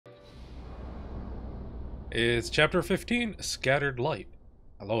It's chapter 15, Scattered Light.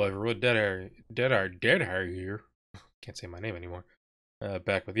 Hello everyone, Dead Hair here. Can't say my name anymore.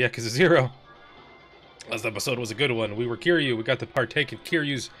 Back with Yakuza 0. Last episode was a good one. We were Kiryu. We got to partake in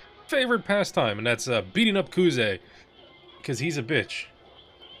Kiryu's favorite pastime, and that's beating up Kuze. Because he's a bitch.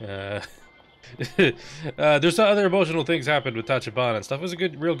 There's some other emotional things happened with Tachibana and stuff. It was a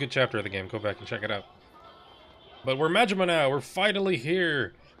real good chapter of the game. Go back and check it out. But we're Majima now. We're finally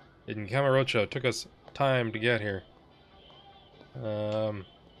here in Kamurocho. It took us time to get here.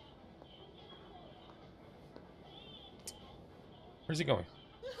 Where's he going?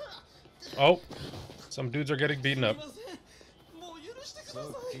 Oh, some dudes are getting beaten up.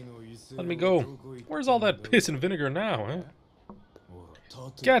 Let me go. Where's all that piss and vinegar now, huh?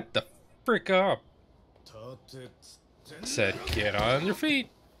 Get the frick up! Said, get on your feet.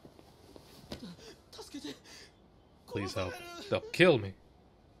 Please help. They'll kill me.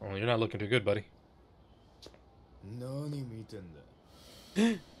 Oh, you're not looking too good, buddy.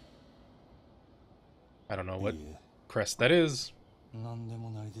 I don't know what crest that is.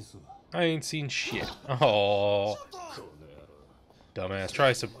 I ain't seen shit. Oh, dumbass,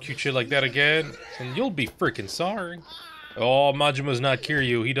 try some cute shit like that again, and you'll be freaking sorry. Oh, Majima's not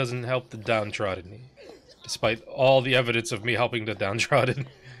Kiryu. He doesn't help the downtrodden, despite all the evidence of me helping the downtrodden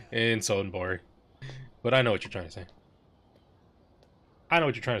in Sonbori. But I know what you're trying to say. I know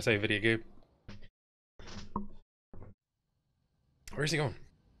what you're trying to say, video game. Where's he going?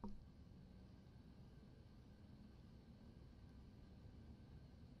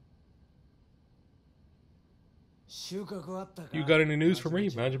 You got any news for me,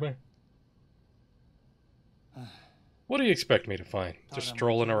 Majima? What do you expect me to find? Just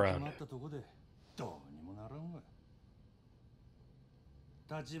strolling around.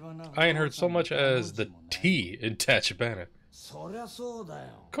 I ain't heard so much as the T in Tachibana.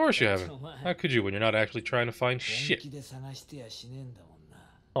 Of course you haven't. How could you when you're not actually trying to find shit?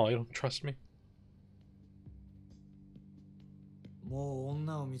 Oh, you don't trust me?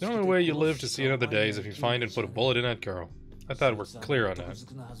 The only way you live to see another day is if you find and put a bullet in that girl. I thought we're clear on that.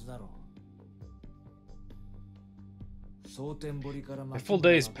 A full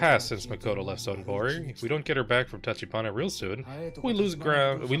day's passed since Makoto left Sonbori. If we don't get her back from Tachibana real soon, we lose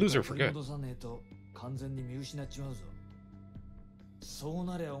her for good.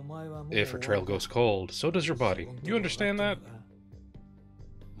 If her trail goes cold, so does your body. You understand that?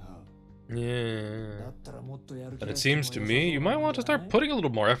 Yeah. And it seems to me you might want to start putting a little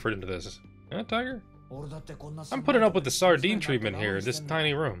more effort into this. Huh, Tiger? I'm putting up with the sardine treatment here in this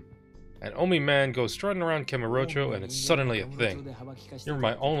tiny room. An Omi man goes strutting around Kamurocho and it's suddenly a thing. You're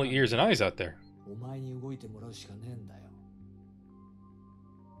my only ears and eyes out there.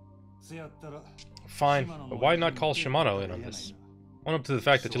 Fine, but why not call Shimano in on this? Own up to the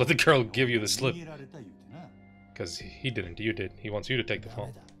fact that you let the girl give you the slip. Because he didn't, you did. He wants you to take the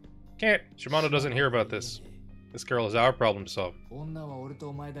fall. Can't. Shimano doesn't hear about this. This girl is our problem to solve.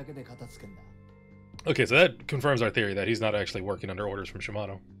 Okay, so that confirms our theory that he's not actually working under orders from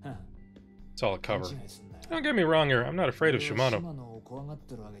Shimano. It's all a cover. Don't get me wrong here, I'm not afraid of Shimano.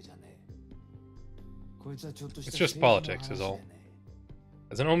 It's just politics, is all.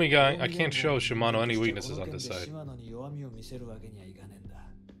 As an Omi guy, I can't show Shimano any weaknesses on this side.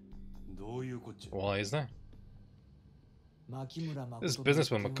 Why is that? This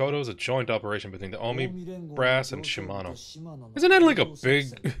business with Makoto is a joint operation between the Omi brass and Shimano. Isn't that like a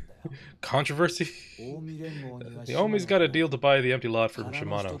big controversy? The Omi's got a deal to buy the empty lot from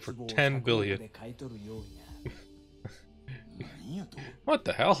Shimano for 10 billion. What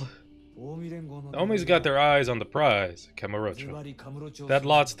the hell? The Omi's got their eyes on the prize, Kamurocho. That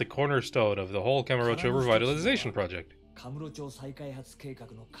lot's the cornerstone of the whole Kamurocho revitalization project.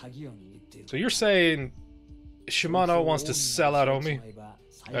 So you're saying Shimano wants to sell out Omi?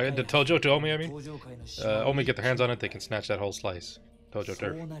 The Tojo to Omi, I mean? Omi get their hands on it, they can snatch that whole slice. Tojo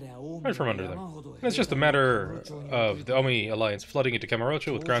turf. Right from under them. And it's just a matter of the Omi alliance flooding into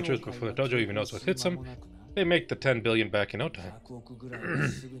Kamurocho with ground troops before the Tojo even knows what hits them. They make the 10 billion back in no time.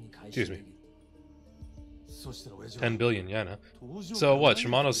 Excuse me. 10 billion, yeah, no. So what,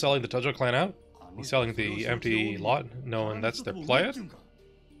 Shimano's selling the Tojo clan out? He's selling the empty lot, knowing that's their plan?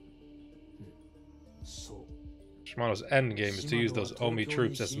 Shimano's endgame is to use those Omi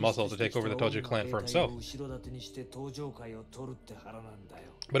troops as muscle to take over the Tojo clan for himself.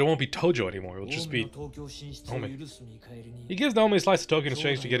 But it won't be Tojo anymore, it will just be Omi. He gives the Omi a slice of token in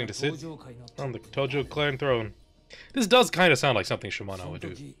exchange to getting to sit on the Tojo clan throne. This does kind of sound like something Shimano would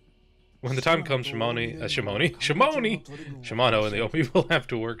do. When the time comes, Shimano and the Omi will have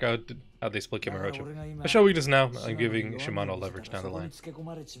to work out how they split Kamurocho. I show weakness now, I'm giving Shimano leverage down the line.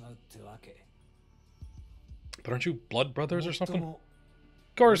 But aren't you blood brothers or something?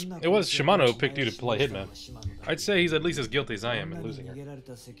 Of course, it was Shimano who picked you to play Hitman. I'd say he's at least as guilty as I am in losing her.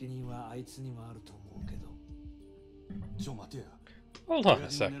 Hold on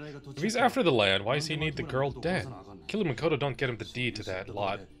a sec. If he's after the land, why does he need the girl dead? Kill him and Kodo don't get him the deed to that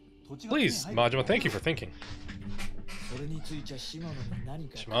lot. Please, Majima, thank you for thinking.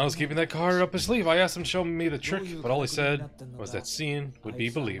 Shimano's keeping that card up his sleeve. I asked him to show me the trick, but all he said was that seeing would be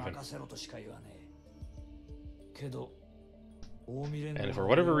believing. And for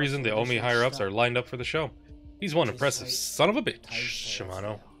whatever reason, the Omi higher-ups are lined up for the show. He's one impressive son of a bitch,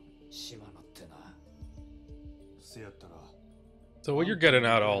 Shimano. So what you're getting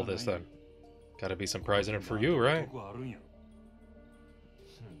out of all this, then? Gotta be some prize in it for you, right?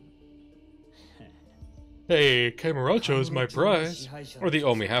 Hey, Kamurocho's my prize. Or the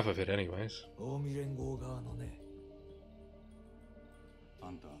Omi half of it, anyways.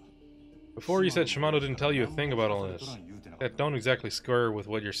 Before you said Shimano didn't tell you a thing about all this. That don't exactly square with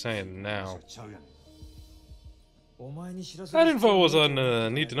what you're saying now. That info was on a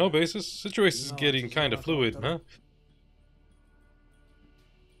need-to-know basis. Situation's getting kind of fluid, huh?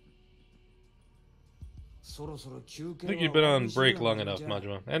 I think you've been on break long enough,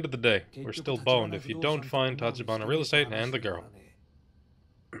 Majima. End of the day, we're still boned if you don't find Tachibana real estate and the girl.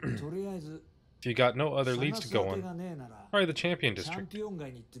 If you got no other leads to go on, try the Champion District.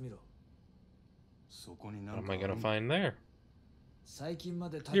 What am I gonna find there?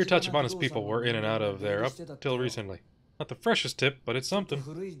 Your Tachibana's people were in and out of there up till recently. Not the freshest tip, but it's something.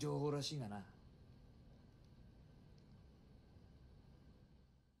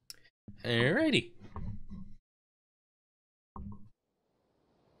 Alrighty.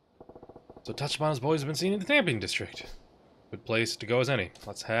 So Tachibana's boys have been seen in the Champion District. Good place to go as any.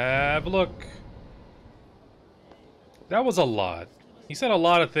 Let's have a look. That was a lot. He said a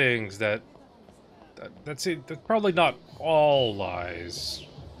lot of things that's it. That's probably not all lies.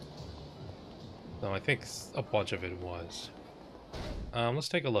 No, I think a bunch of it was. Let's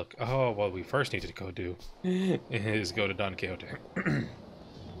take a look. Oh, what we first need to go do is go to Don Quixote.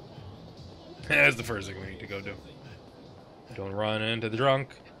 That's the first thing we need to go do. Don't run into the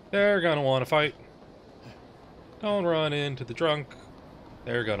drunk. They're gonna want to fight. Don't run into the drunk.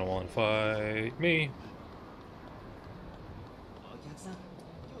 They're gonna want to fight me.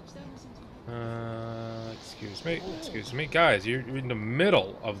 Excuse me. Guys, you're in the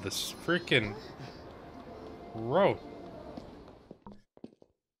middle of this freaking road.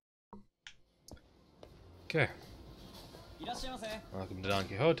 Okay. Welcome to Don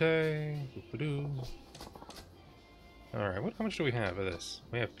Quixote. Alright, how much do we have of this?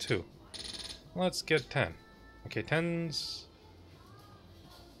 We have 2. Let's get 10. Okay, 10s.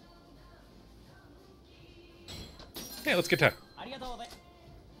 Yeah, let's get 10.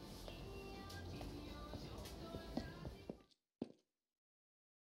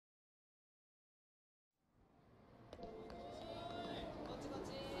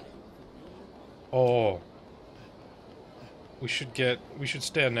 Oh. We should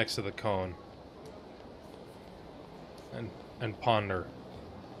stand next to the cone. And ponder.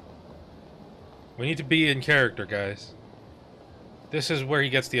 We need to be in character, guys. This is where he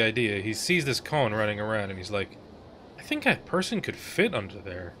gets the idea. He sees this cone running around and he's like, I think a person could fit under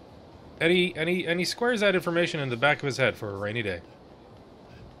there. And he squares that information in the back of his head for a rainy day.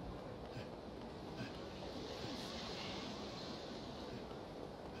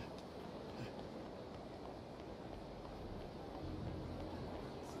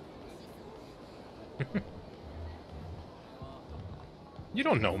 You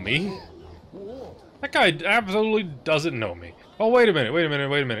don't know me. That guy absolutely doesn't know me. Oh, wait a minute.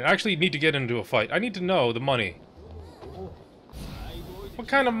 I actually need to get into a fight. I need to know the money. What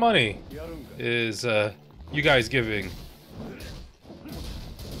kind of money is, you guys giving,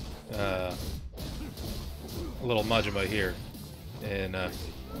 a little Majima here in,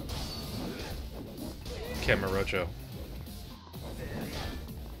 Kamurocho?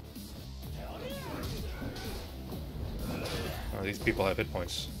 Oh, these people have hit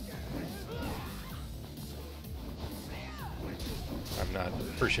points. I'm not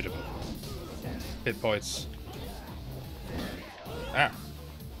appreciative of hit points. Ah.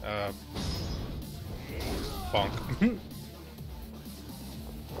 Bonk.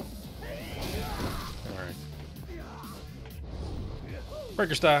 Alright.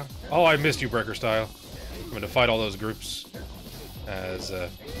 Breaker style. Oh, I missed you, Breaker style. I'm gonna fight all those groups as,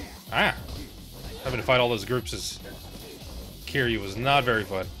 having to fight all those groups as Kiryu was not very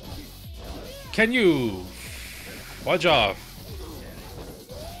fun. Can you fudge off?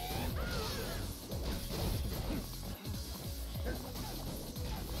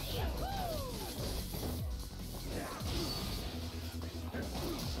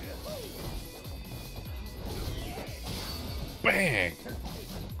 bang!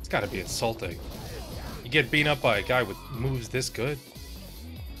 It's gotta be insulting. You get beaten up by a guy with moves this good?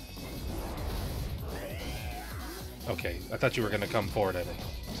 Okay, I thought you were gonna come forward at me.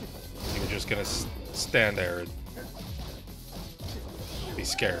 You were just gonna stand there and be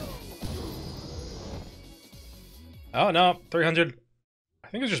scared. Oh no, 300. I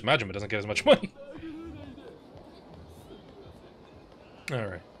think it's just Majima doesn't get as much money.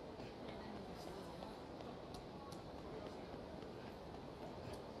 Alright.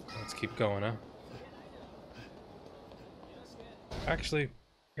 Let's keep going, huh? Actually, I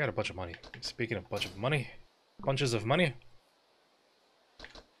got a bunch of money. Speaking of bunch of money, bunches of money.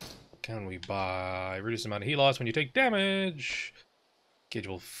 Can we buy reduce the amount of heat loss when you take damage? Gauge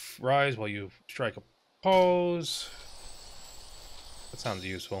will rise while you strike a pose. That sounds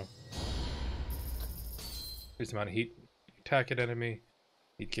useful. Reduce the amount of heat attack at enemy.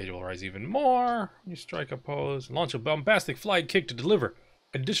 Heat gauge will rise even more. You strike a pose. Launch a bombastic flying kick to deliver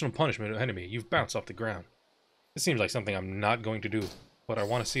additional punishment to enemy. You've bounced off the ground. This seems like something I'm not going to do, but I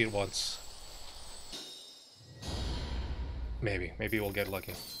want to see it once. Maybe we'll get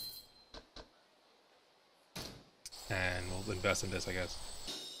lucky. And we'll invest in this, I guess.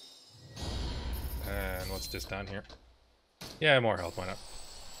 And what's this down here? Yeah, more health, why not?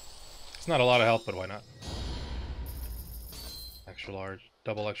 It's not a lot of health, but why not? Extra large,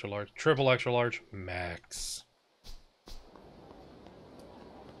 double extra large, triple extra large, max.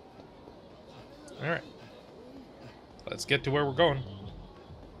 Alright. Let's get to where we're going.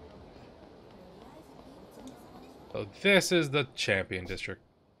 So this is the Champion District.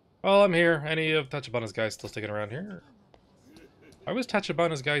 Well, I'm here. Any of Tachibana's guys still sticking around here? What was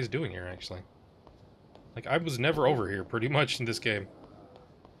Tachibana's guys doing here, actually? Like, I was never over here, pretty much, in this game.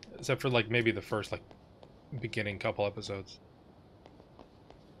 Except for, like, maybe the first, like, beginning couple episodes.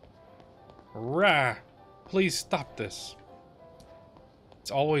 Rah! Please stop this.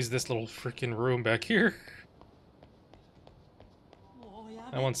 It's always this little freaking room back here.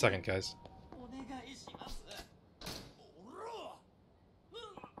 Now, 1 second, guys.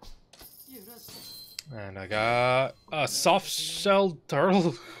 And I got a soft-shelled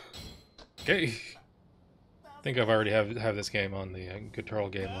turtle. Okay. I think I've already have this game on the good turtle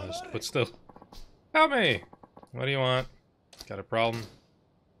game list, but still. Help me! What do you want? Got a problem?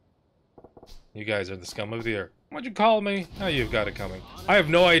 You guys are the scum of the earth. What'd you call me? Now you've got it coming. I have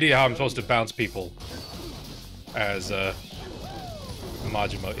no idea how I'm supposed to bounce people as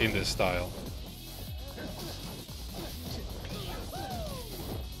Majima in this style.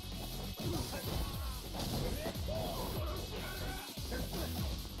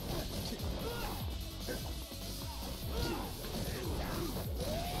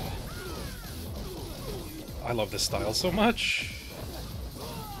 I love this style so much.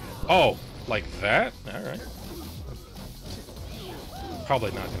 Oh, like that? Alright.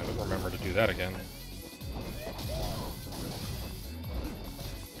 Probably not gonna remember to do that again.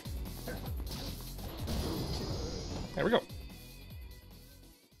 There we go.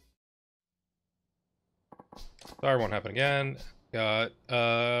 Sorry, won't happen again. Got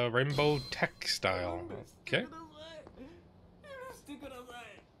rainbow textile. Okay.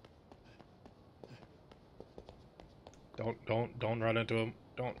 Don't run into him.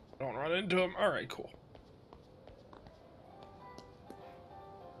 Don't run into him. All right, cool.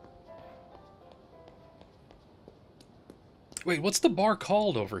 Wait, what's the bar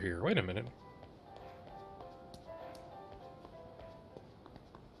called over here? Wait a minute.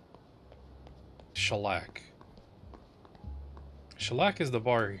 Shellac. Shellac is the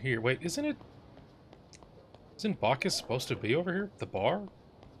bar here. Wait, isn't Bacchus supposed to be over here? The bar?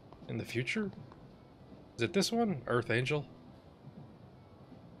 In the future? Is it this one? Earth Angel?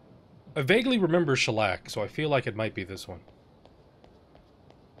 I vaguely remember Shellac, so I feel like it might be this one.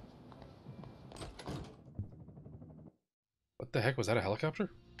 What the heck? Was that a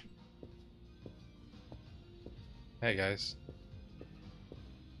helicopter? Hey, guys.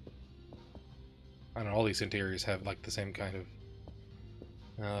 I don't know, all these interiors have, like, the same kind of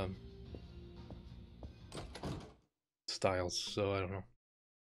styles, so I don't know.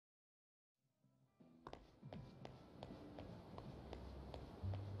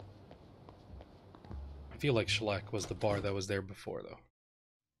 I feel like Shellac was the bar that was there before, though.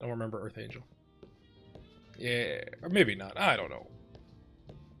 I don't remember Earth Angel. Yeah, or maybe not. I don't know.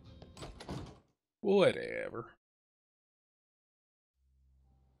 Whatever.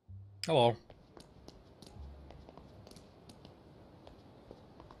 Hello.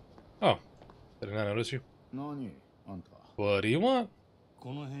 Oh, did I not notice you? What do you want?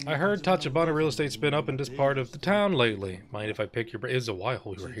 I heard Tachibana real estate's been up in this part of the town lately. Mind if I pick your brain? It was a while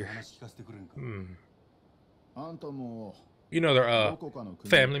we were here. You know they're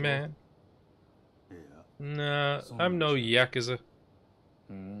family man. Nah, I'm no Yakuza.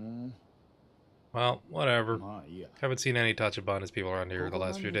 Well, whatever. Haven't seen any Tachibanas people around here the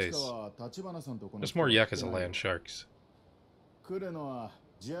last few days. Just more Yakuza land sharks. We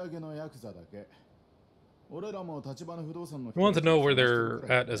want to know where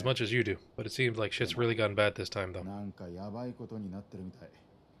they're at as much as you do, but it seems like shit's really gone bad this time, though.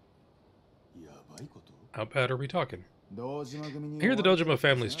 How bad are we talking? I hear the Dojima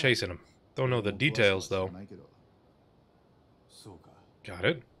family's chasing him. Don't know the details, though. Got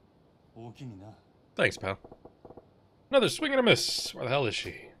it. Thanks, pal. Another swing and a miss. Where the hell is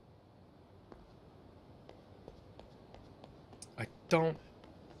she? I don't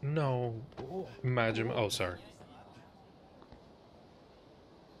know. Majima. Oh, sorry.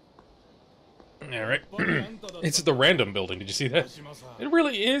 Alright. It's the random building. Did you see that? It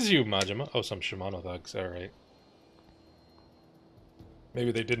really is you, Majima. Oh, some Shimano thugs. Alright.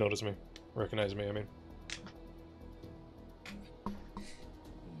 Maybe they did notice me. Recognize me, I mean.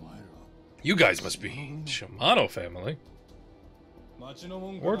 You guys must be Shimano family.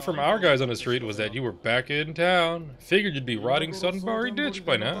 Word from our guys on the street was that you were back in town. Figured you'd be rotting Sunbari Ditch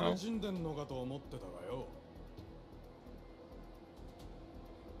by now.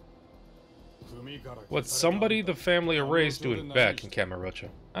 What's somebody the family erased doing back in Kamurocho?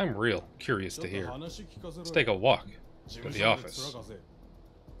 I'm real curious to hear. Let's take a walk to the office.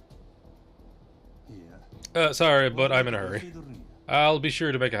 Sorry, but I'm in a hurry. I'll be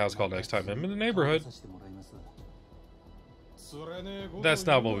sure to make a house call next time I'm in the neighborhood. That's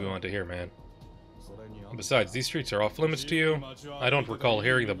not what we want to hear, man. Besides, these streets are off limits to you. I don't recall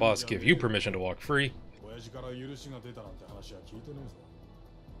hearing the boss give you permission to walk free.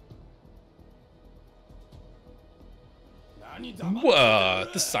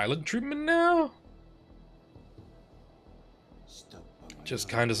 What? The silent treatment now? Just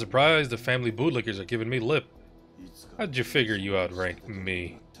kinda surprised the family bootlickers are giving me lip. How'd you figure you outrank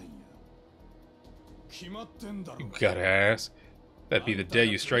me? You gotta ask. That'd be the day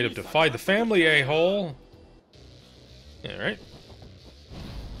you straight up defied the family, a-hole. Alright.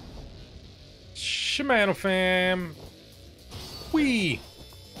 Shimano fam. Whee!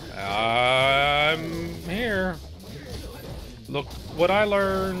 I'm here. Look what I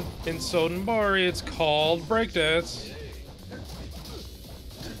learned in Sodenbari. It's called breakdance.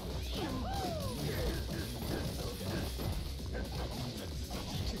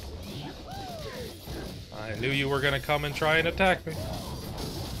 I knew you were gonna come and try and attack me.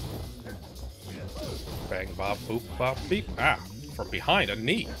 Bang, bop, boop, bop, beep. Ah, from behind, a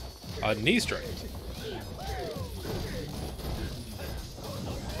knee. A knee strike.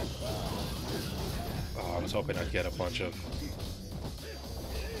 Oh, I was hoping I'd get a bunch of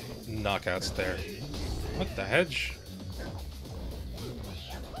knockouts there. What the hedge?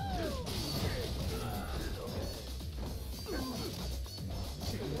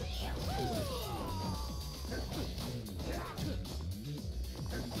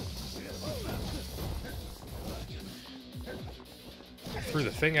 I threw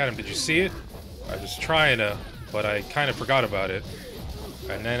the thing at him. Did you see it? I was trying to, but I kind of forgot about it.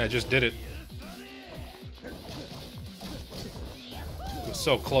 And then I just did it. It was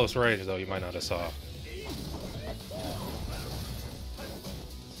so close range, though, you might not have saw.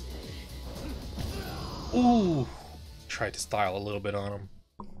 Ooh! Tried to style a little bit on him.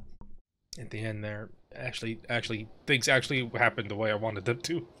 At the end there. Actually, things actually happened the way I wanted them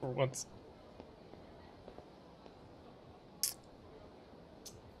to, for once.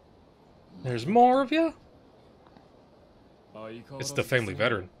 There's more of you? It's the family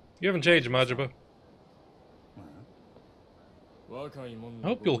veteran. You haven't changed, Majima. I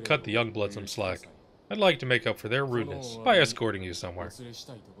hope you'll cut the young blood some slack. I'd like to make up for their rudeness by escorting you somewhere.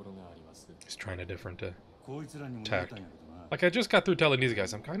 He's trying a different tact. Like, I just got through telling these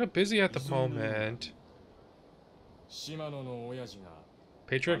guys I'm kind of busy at the moment.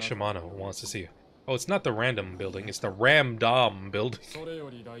 Patriarch Shimano wants to see you. Oh, it's not the random building, it's the Ramdom building.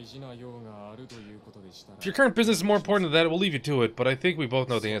 If your current business is more important than that, we'll leave you to it, but I think we both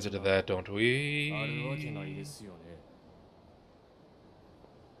know the answer to that, don't we?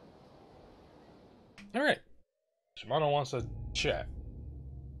 Alright. Shimano wants to chat.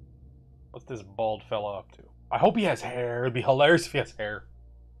 What's this bald fella up to? I hope he has hair. It'd be hilarious if he has hair.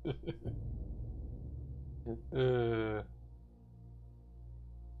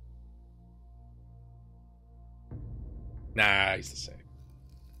 Nah, he's the same.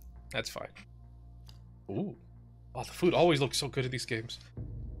 That's fine. Ooh. Oh, the food always looks so good in these games.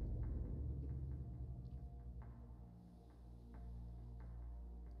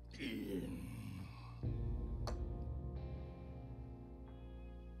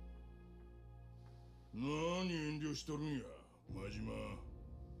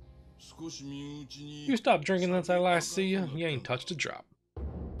 You stopped drinking since I last see you. You ain't touched a drop.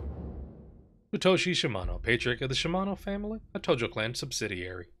 Futoshi Shimano, patriarch of the Shimano family, a Tojo clan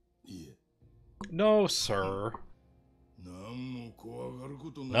subsidiary. No, sir.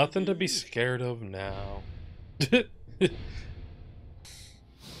 Nothing to be scared of now.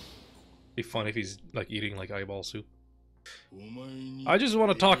 Be funny if he's like eating like eyeball soup. I just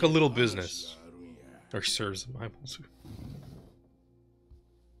want to talk a little business. Or serves some eyeball soup.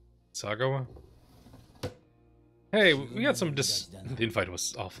 Sagawa? Hey, we got some the invite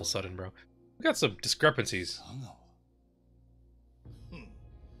was awful sudden, bro. We got some discrepancies.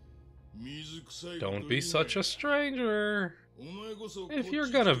 Don't be such a stranger. If you're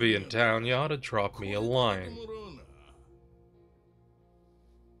gonna be in town, you ought to drop me a line.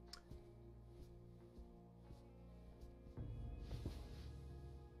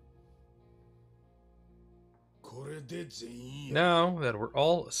 Now that we're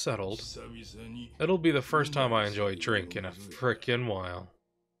all settled, it'll be the first time I enjoy a drink in a frickin' while.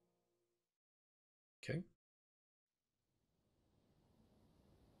 Okay.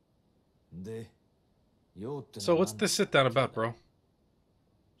 So what's this sit down about, bro?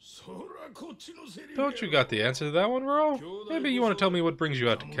 Don't you got the answer to that one, bro? Maybe you want to tell me what brings you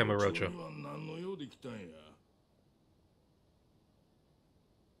out to Kamurocho.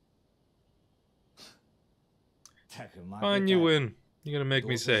 Fine, you win. You're gonna make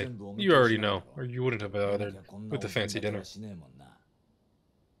me say. You already know, or you wouldn't have bothered with the fancy dinner.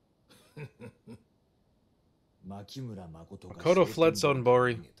 Makoto fled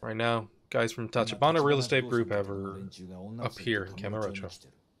Sodenbori. Right now, guys from Tachibana Real Estate Group have her up here in Kamurocho.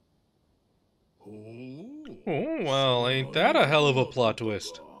 Oh, well, ain't that a hell of a plot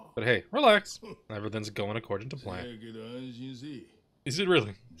twist? But hey, relax. Everything's going according to plan. Is it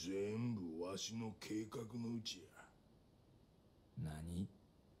really?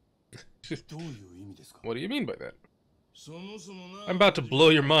 What do you mean by that? I'm about to blow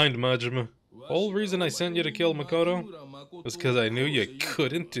your mind, Majima. The whole reason I sent you to kill Makoto was because I knew you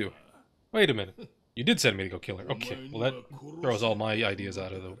couldn't do it. Wait a minute. You did send me to go kill her. Okay, well that throws all my ideas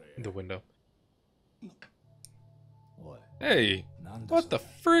out of the window. Hey, what the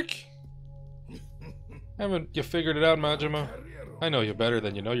frick? Haven't you figured it out, Majima? I know you better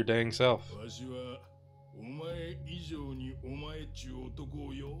than you know your dang self.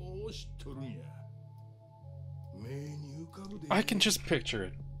 I can just picture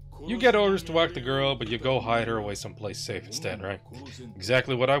it. You get orders to whack the girl, but you go hide her away someplace safe instead, right?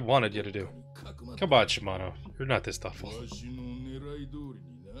 Exactly what I wanted you to do. Come on, Shimano. You're not this thoughtful.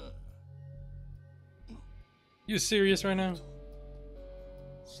 You serious right now?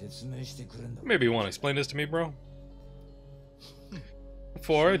 Maybe you want to explain this to me, bro?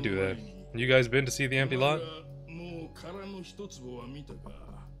 Before I do that, you guys been to see the empty lot?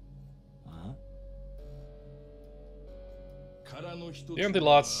 The empty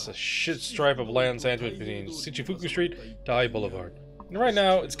lot's a shit stripe of land sandwiched between Shichifuku Street to Ai Boulevard. And right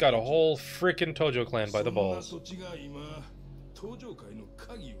now, it's got a whole frickin' Tojo clan by the balls.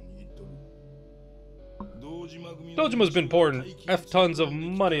 Dojima's been pouring F-tons of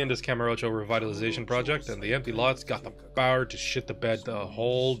money into this Kamurocho revitalization project, and the empty lot's got the power to shit the bed the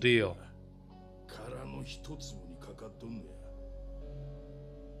whole deal.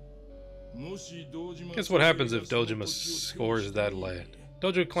 Guess what happens if Dojima scores that land?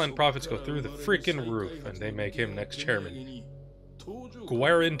 Dojo clan profits go through the freaking roof, and they make him next chairman.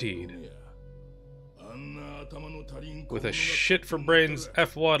 Guaranteed. With a shit for brains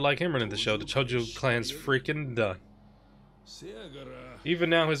F-wad like him running the show, the Tojo clan's freaking done. Even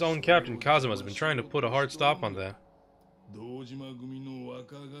now, his own captain, Kazuma's been trying to put a hard stop on that.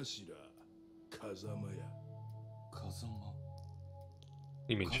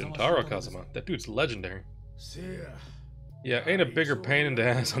 You mean Shintaro Kazuma? That dude's legendary. Yeah, ain't a bigger pain in the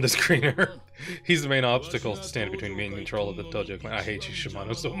ass on the screener. He's the main obstacle standing between me and control of the Tojo clan. I hate you,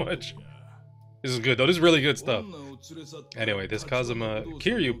 Shimano, so much. This is good, though. This is really good stuff. Anyway, this Kazuma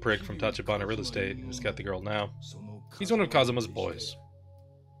Kiryu prick from Tachibana Real Estate has got the girl now. He's one of Kazuma's boys.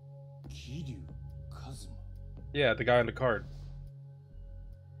 Yeah, the guy on the card.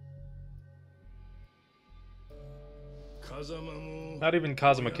 Not even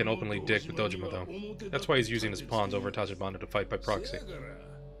Kazuma can openly dick with Dojima, though. That's why he's using his pawns over Tachibana to fight by proxy.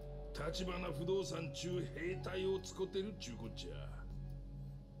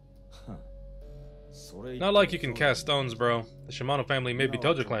 Not like you can cast stones, bro. The Shimano family may be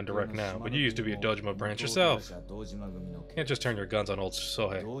Tojo clan direct now, but you used to be a Dojima branch yourself. Can't just turn your guns on old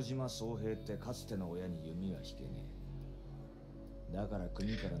Sohei.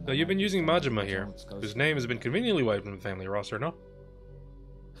 So you've been using Majima here, whose name has been conveniently wiped from the family roster, no?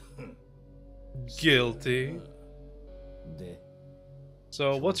 Guilty.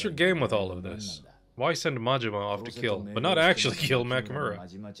 So what's your game with all of this? Why send Majima off to kill, but not actually kill Nakamura?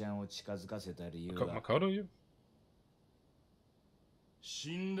 Makoto, you?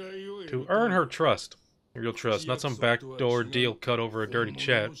 To earn her trust. Real trust, not some backdoor deal cut over a dirty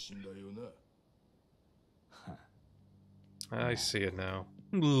chat. I see it now.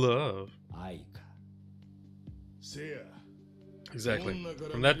 Love. Exactly.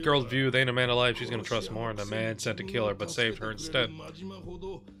 From that girl's view, there ain't a man alive she's gonna trust more than a man sent to kill her but saved her instead.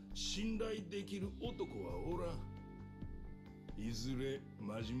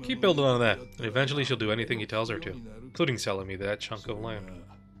 Keep building on that, and eventually she'll do anything he tells her to, including selling me that chunk of land.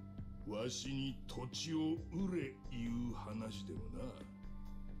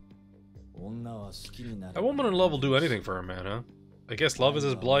 A woman in love will do anything for a man, huh? I guess love is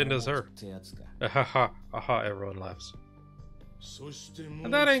as blind as her. Ahaha, aha, everyone laughs.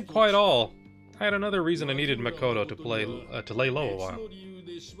 And that ain't quite all. I had another reason I needed Makoto to lay low a while.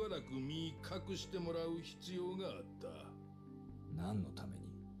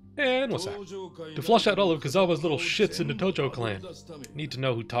 And what's that? To flush out all of Kazawa's little shits in the Tojo clan. Need to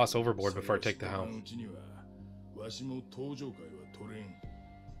know who toss overboard before I take the helm.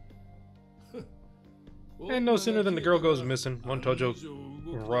 And no sooner than the girl goes missing, one Tojo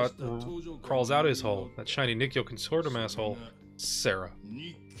crawls out of his hole. That shiny Nikkyo consortium asshole, Sarah.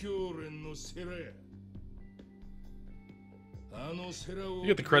 You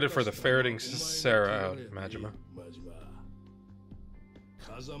get the credit for the ferreting Sarah out, Majima.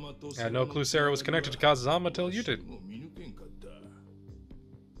 I had no clue Sarah was connected to Kazama till you did.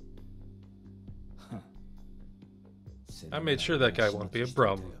 I made sure that guy won't be a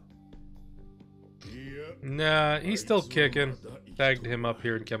problem. Nah, he's still kicking. Tagged him up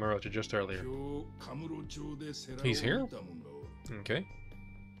here in Kamurocho just earlier. He's here? Okay.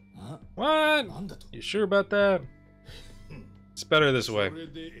 What? You sure about that? It's better this way.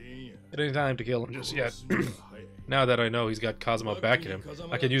 It ain't time to kill him just yet. Now that I know he's got Kazama back at him,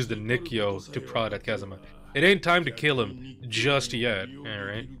 I can use the Nikkyo to prod at Kazama. It ain't time to kill him just yet,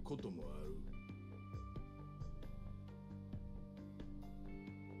 alright?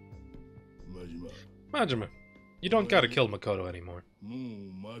 Majima, you don't gotta kill Makoto anymore.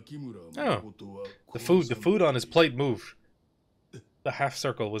 Oh, the food on his plate moved. The half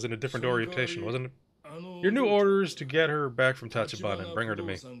circle was in a different orientation, wasn't it? Your new order is to get her back from Tachibana and bring her to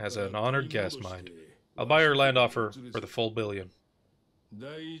me, as an honored guest, mind. I'll buy her land offer for the full $1 billion.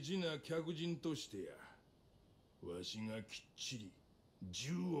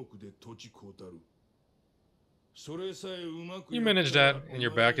 You manage that, and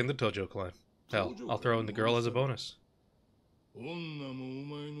you're back in the Tojo clan. Hell, I'll throw in the girl as a bonus.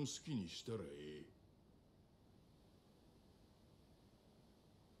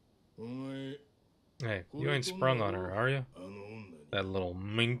 Hey, you ain't sprung on her, are you? That little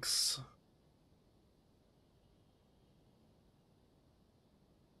minx.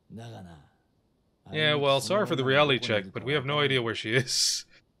 Yeah, well, sorry for the reality check, but we have no idea where she is.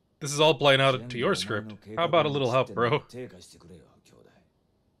 This is all playing out to your script. How about a little help, bro?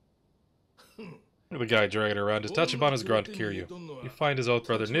 The guy dragging her around is Tachibana's grunt, Kiryu. You find his oath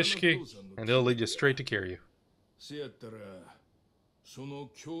brother Nishiki, and he'll lead you straight to Kiryu.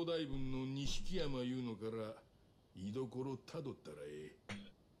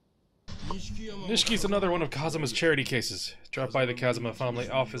 Nishiki's another one of Kazuma's charity cases. Drop by the Kazuma family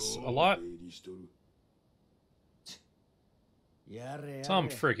office a lot. Some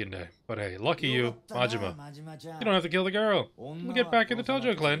freaking day. But hey, lucky you, Majima. You don't have to kill the girl. We'll get back in the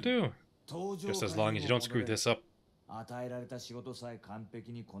Tojo clan too. Just as long as you don't screw this up. I'd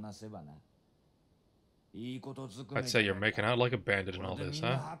say you're making out like a bandit in all this,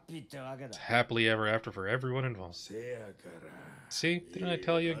 huh? It's happily ever after for everyone involved. See? Didn't I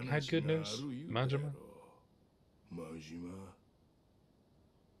tell you I had good news, Majima?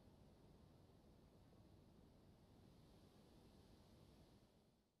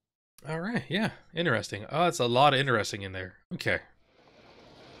 Alright, yeah. Interesting. Oh, it's a lot of interesting in there. Okay.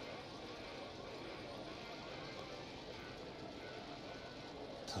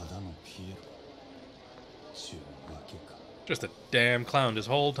 Just a damn clown this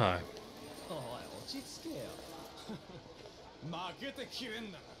whole time.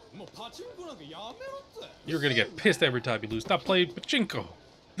 You're gonna get pissed every time you lose. Stop playing pachinko.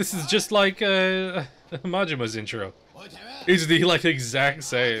 This is just like Majima's intro. It's the exact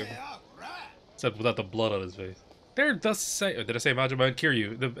same, except without the blood on his face. There does say. Or did I say Majima and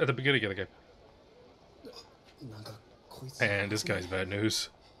Kiryu at the beginning of the game? Man, this guy's bad news.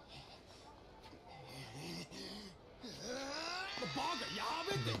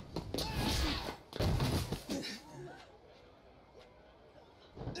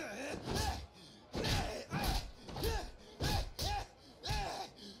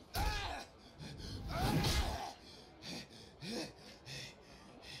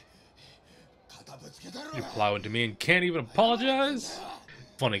 You plow into me and can't even apologize?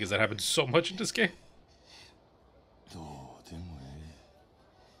 Funny, because that happens so much in this game.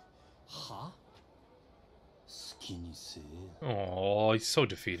 Oh, he's so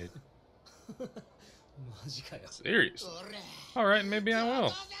defeated. Serious. Alright, maybe I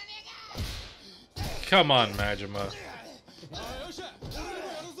will. Come on, Majima.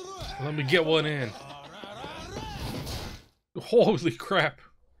 Let me get one in. Holy crap.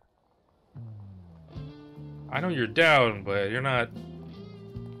 I know you're down, but you're not...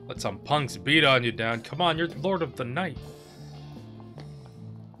 Let some punks beat on you down. Come on, you're the Lord of the Night.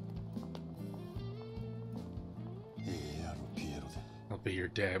 I'll be your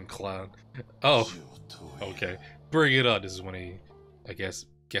damn clown. Oh, okay. Bring it on. This is when he, I guess,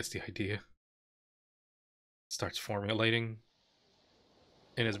 gets the idea. Starts formulating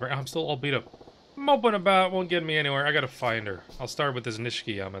in his brain. I'm still all beat up. Moping about won't get me anywhere. I gotta find her. I'll start with this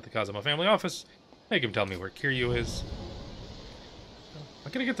Nishiki. I'm at the Kazuma family office. Make him tell me where Kiryu is. Am I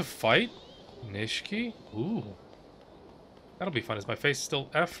gonna get to fight Nishiki? Ooh. That'll be fun. Is my face still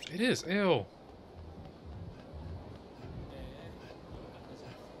effed? It is. Ew.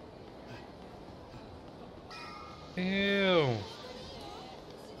 Ew.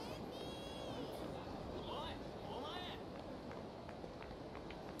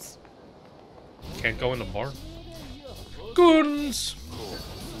 Can't go in the bar. Goons!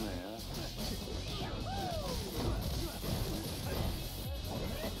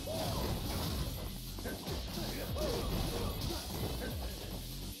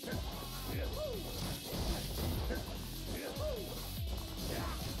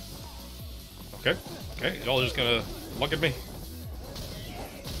 Okay, okay, y'all just gonna look at me.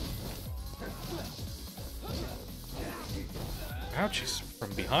 Ouch, he's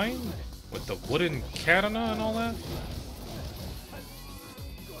from behind with the wooden katana and all that.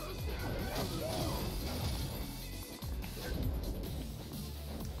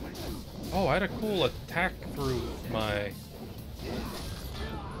 Oh, I had a cool attack through my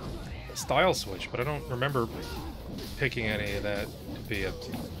style switch, but I don't remember picking any of that to be a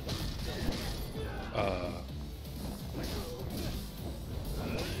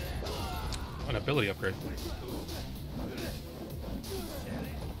an ability upgrade.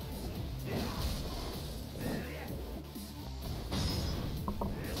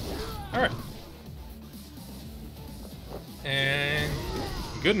 Alright. And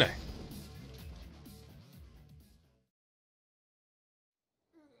good night.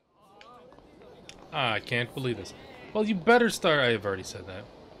 I can't believe this. Well, you better start. I've already said that.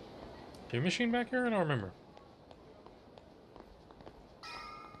 Your machine back here? I don't remember.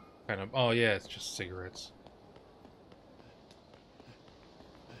 Kind of. Oh, yeah, it's just cigarettes.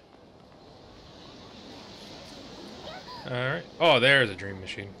 Alright. Oh, there's a dream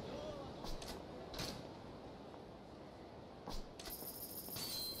machine.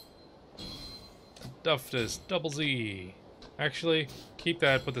 Duff this. Double Z. Actually, keep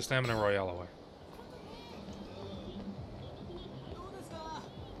that. Put the Stamina Royale away.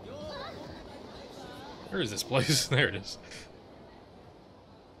 Where is this place? There it is.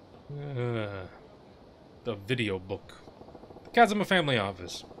 The video book. The Kazuma family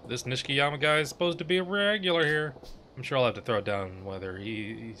office. This Nishikiyama guy is supposed to be a regular here. I'm sure I'll have to throw it down whether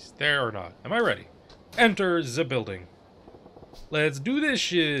he's there or not. Am I ready? Enter the building. Let's do this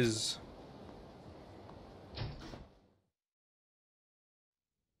shiz.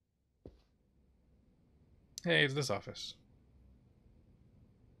 Hey, it's this office.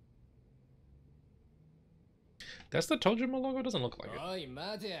 That's the Tojima logo? Doesn't look like it.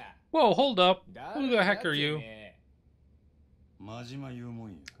 Whoa, hold up. Who the heck are you? Name's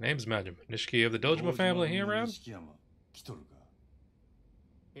Majima. Nishiki of the Dojima family here around?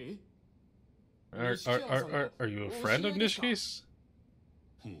 Are you a friend of Nishiki's?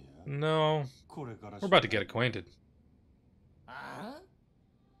 No. We're about to get acquainted.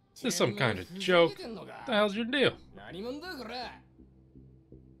 Is this some kind of joke? What the hell's your deal?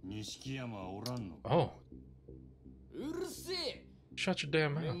 Oh. Shut your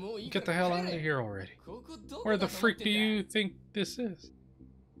damn mouth. Get the hell out of here already. Where the freak do you think this is?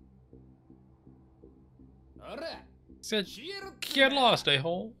 Said, get lost,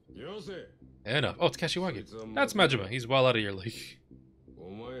 a-hole. Enough. Oh, it's Kashiwagi. That's Majima. He's well out of your league.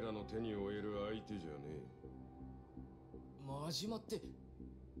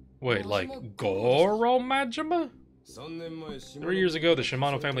 Wait, like Goro Majima? 3 years ago, the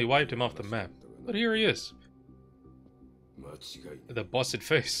Shimano family wiped him off the map. But here he is. The busted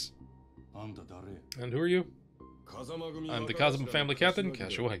face. And who are you? I'm the Kazama family captain,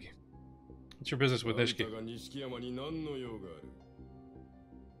 Kashiwagi. What's your business with Nishiki?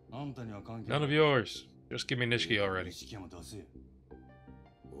 None of yours. Just give me Nishiki already.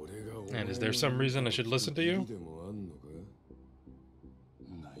 And is there some reason I should listen to you?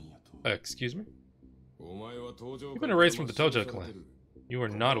 Excuse me? You've been erased from the Tojo clan. You are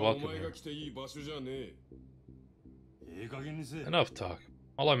not welcome here. Enough talk.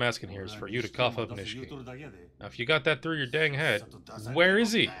 All I'm asking here is for you to cough up Nishiki. Now, if you got that through your dang head, where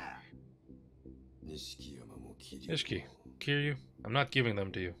is he? Nishiki, Kiryu, I'm not giving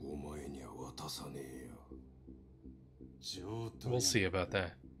them to you. We'll see about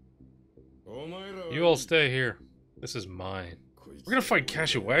that. You all stay here. This is mine. We're gonna fight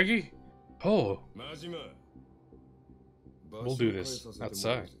Kashiwagi? Oh. We'll do this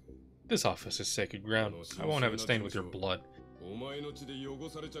outside. This office is sacred ground. I won't have it stained with your blood.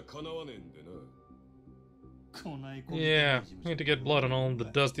 Yeah, need to get blood on all the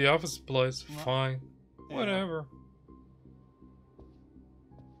dusty office supplies. Fine. Whatever.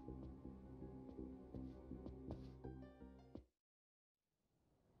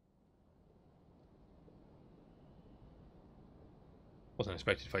 Wasn't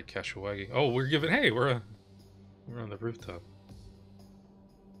expecting to fight Kashiwagi. Oh, we're giving. Hey, we're on the rooftop.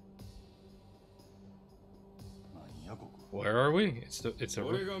 Where are we? It's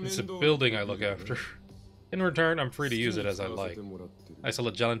a building I look after. In return, I'm free to use it as I like. I sell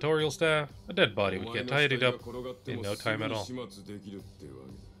a janitorial staff. A dead body would get tidied up in no time at all.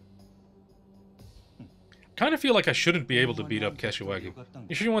 Kind of feel like I shouldn't be able to beat up Kashiwagi.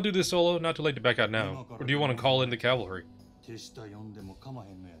 You sure you want to do this solo? Not too late to back out now. Or do you want to call in the cavalry?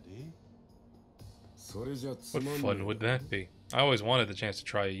 What fun would that be? I always wanted the chance to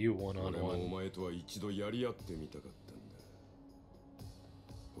try you one-on-one.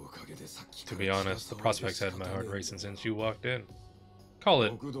 To be honest, the prospects had my heart racing since you walked in. Call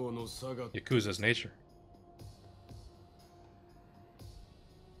it Yakuza's nature.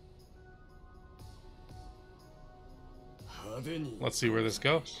 Let's see where this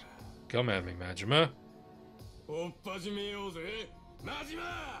goes. Come at me, Majima.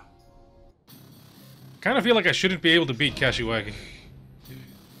 Kind of feel like I shouldn't be able to beat Kashiwagi.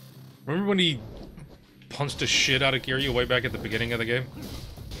 Remember when he punched the shit out of Kiryu way back at the beginning of the game?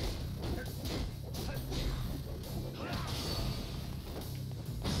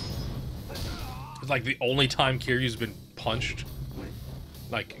 It's like the only time Kiryu's been punched.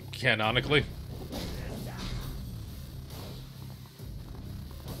 Like, canonically.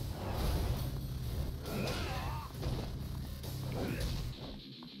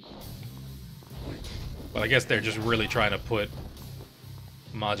 But I guess they're just really trying to put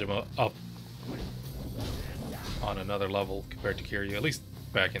Majima up on another level compared to Kiryu, at least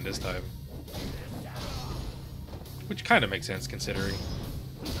back in this time. Which kind of makes sense considering.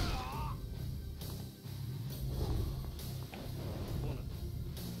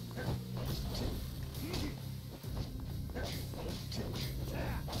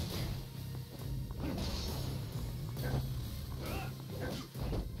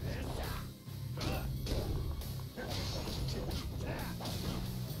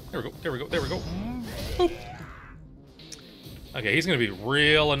 There we go, there we go. Boop. Okay, he's gonna be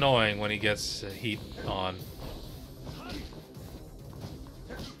real annoying when he gets heat on.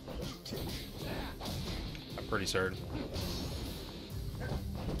 I'm pretty certain.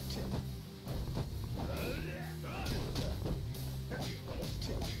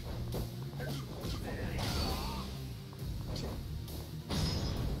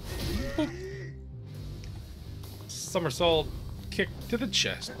 Boop. Somersault kick to the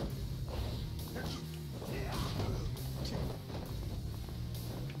chest.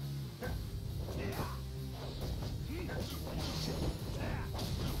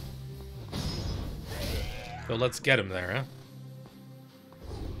 So let's get him there, huh?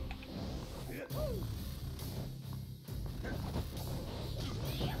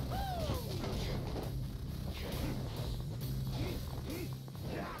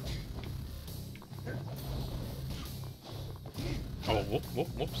 Oh,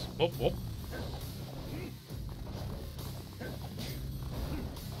 whoops, whoop.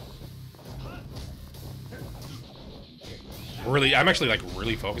 Really, I'm actually like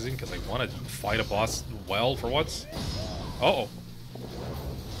really focusing because I want to fight a boss well for once. Uh-oh.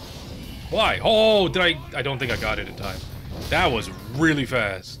 Why? Oh, did I don't think I got it in time. That was really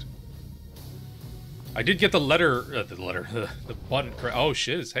fast. I did get the letter, the button correct. Oh,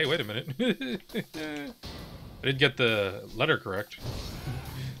 shiz. Hey, wait a minute. I did get the letter correct.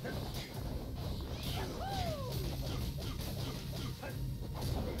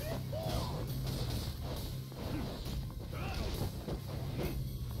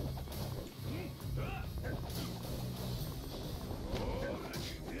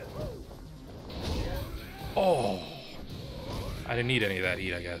 Oh, I didn't need any of that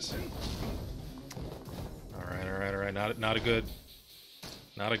heat, I guess. All right, all right, all right. Not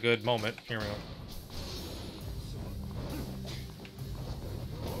a good moment. Here we go.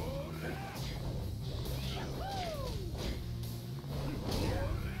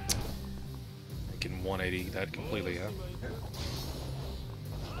 I can 180 that completely, huh?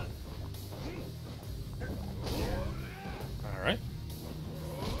 All right.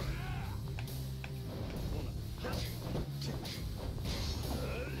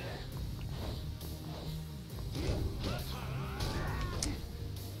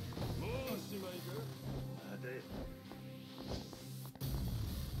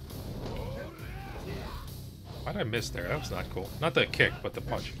 Why did I miss there? That was not cool. Not the kick, but the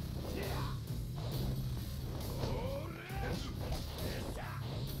punch.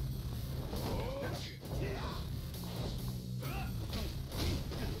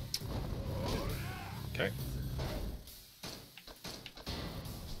 Okay.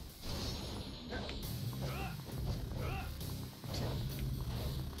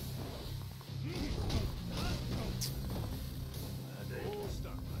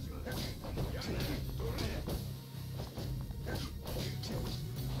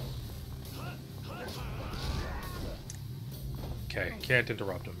 Okay, can't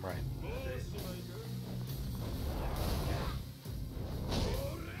interrupt him, right.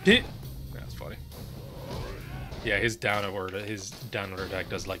 That's funny. Yeah, his downward attack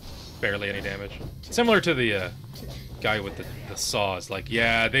does like barely any damage. Similar to the guy with the saws. Like,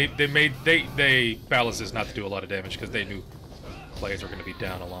 yeah, they balanced this not to do a lot of damage because they knew players were going to be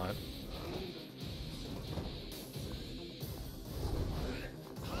down a lot.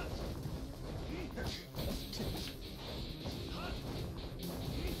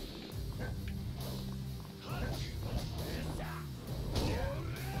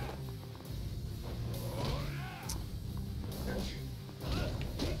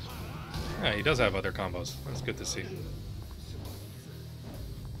 Yeah, he does have other combos. That's good to see.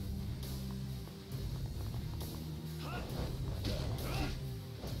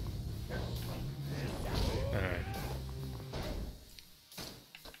 Alright.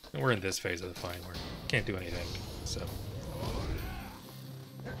 We're in this phase of the fight where can't do anything, so...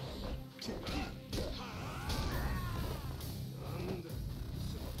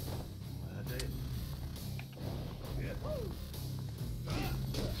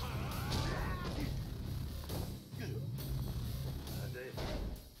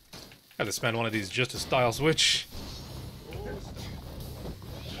 Had to spend one of these just to style switch.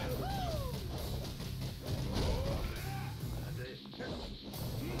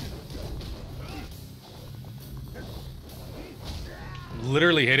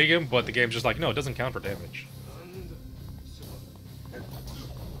 Literally hitting him, but the game's just like, no, it doesn't count for damage.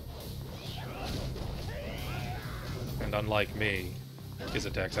 And unlike me, his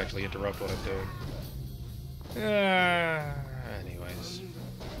attacks actually interrupt what I'm doing. Anyways.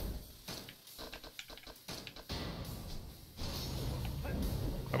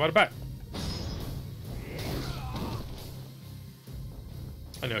 How about a bat?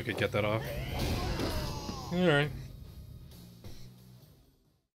 I knew I could get that off. Alright.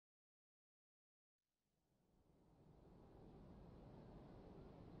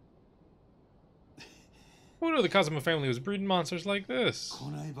 Who knew the Kazuma family was breeding monsters like this?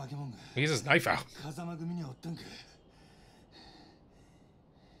 He has his knife out.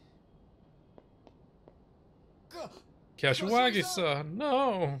 Kashiwagi-san,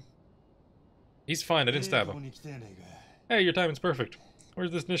 no! He's fine, I didn't stab him. Hey, your timing's perfect. Where's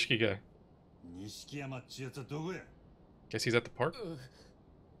this Nishiki guy? Guess he's at the park?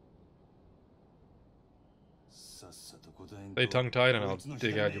 Stay tongue-tied and I'll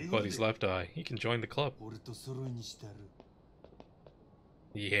dig out your buddy's left eye. He can join the club.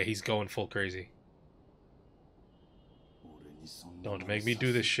 Yeah, he's going full crazy. Don't make me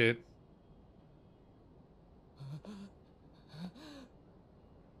do this shit.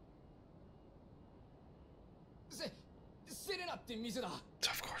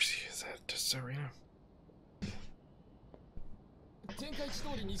 Of course he is at Serena.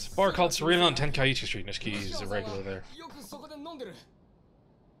 It's a bar called Serena on Tenkaichi Street. Nishiki is a regular there.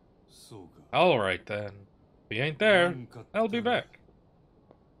 Alright then. If he ain't there, I'll be back.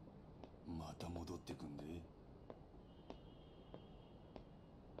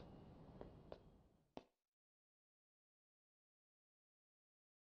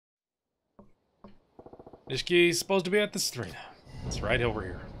 Nishki's supposed to be at this arena. It's right over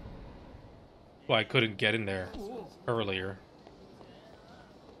here. Well, I couldn't get in there earlier.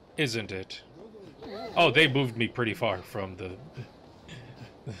 Isn't it? Oh, they moved me pretty far from the...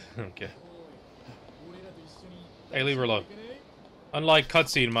 Okay. Hey, leave her alone. Unlike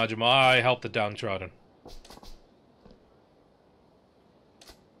cutscene Majima, I help the downtrodden.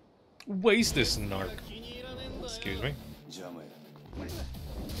 Waste this narc. Excuse me.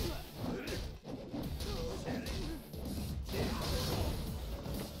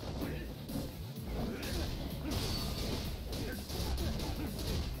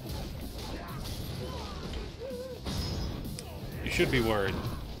 You should be worried.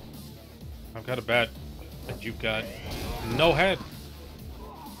 I've got a bet that you've got no head.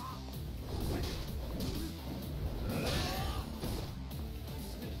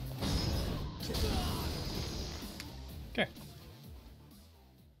 Okay.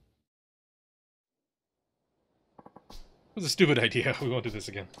 It was a stupid idea. We won't do this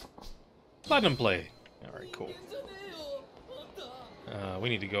again. Platinum play. Alright, cool. We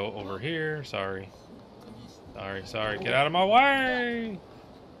need to go over here. Sorry. Sorry. Get out of my way!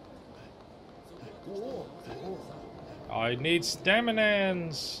 I need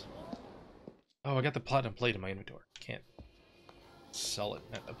staminans! Oh, I got the platinum plate in my inventory. Can't sell it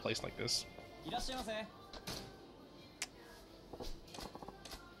at a place like this.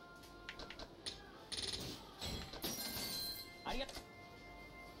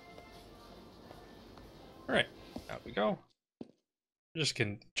 Alright, out we go. Just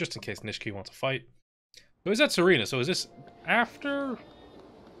in case Nishiki wants to fight. So is that Serena? So is this after?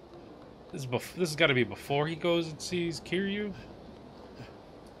 This has got to be before he goes and sees Kiryu?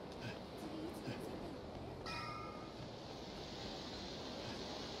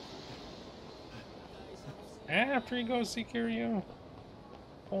 After he goes to see Kiryu?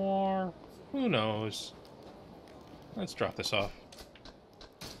 Or who knows? Let's drop this off.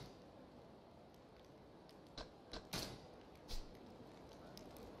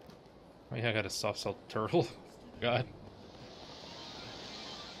 Oh yeah, I got a soft-shell turtle. God.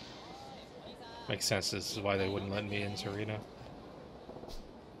 Makes sense, this is why they wouldn't let me in Serena.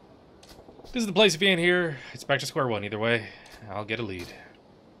 This is the place if you ain't here. It's back to square one either way. I'll get a lead.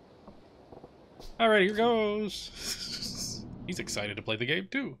 Alright, here goes. He's excited to play the game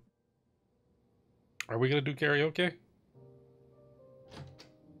too. Are we gonna do karaoke?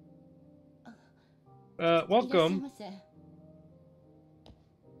 Welcome.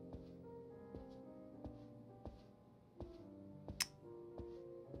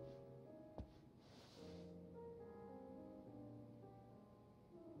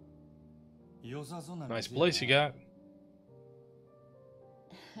 Nice place you got.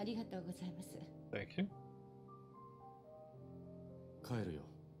 Thank you.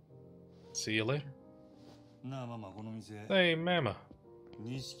 See you later. Hey, Mama.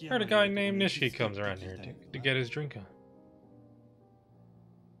 Heard a guy named Nishi comes around here to get his drink on.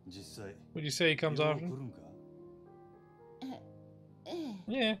 Would you say he comes often?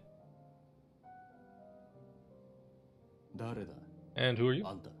 Yeah. And who are you?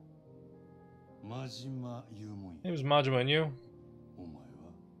 Name is Majima and you?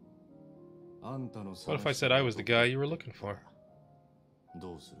 What if I said I was the guy you were looking for?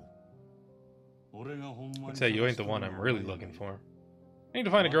 I'd say you ain't the one I'm really looking for. I need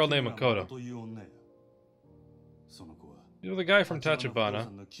to find a girl named Makoto. You're the guy from Tachibana,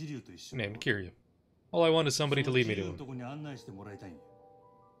 named Kiryu. All I want is somebody to lead me to him.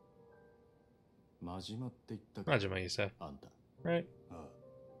 Majima, you said. Right?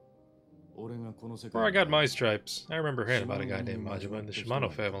 Where I got my stripes, I remember hearing about a guy named Majima in the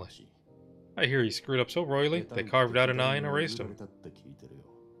Shimano family. I hear he screwed up so royally, they carved out an eye and erased him.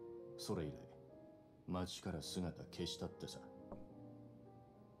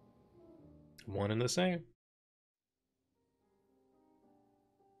 One and the same.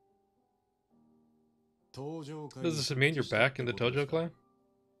 Does this mean you're back in the Tojo clan?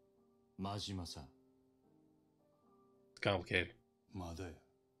 It's complicated.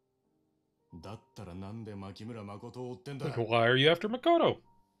 Why are you after Makoto?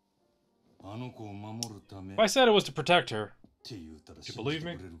 If I said it was to protect her, do you believe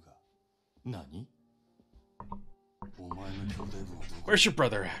me? Where's your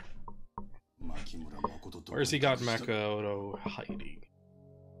brother at? Where's he got Makoto hiding?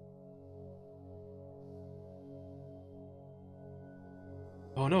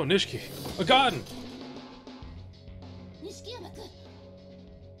 Oh no, Nishiki! A god!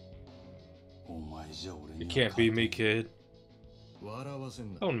 You can't be me, kid.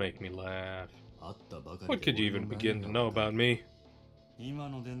 Don't make me laugh. What could you even begin to know about me?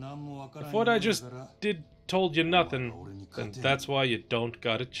 If what I just did told you nothing, then that's why you don't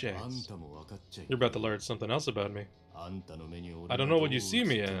got a chance. You're about to learn something else about me. I don't know what you see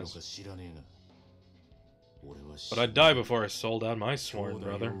me as, but I'd die before I sold out my sworn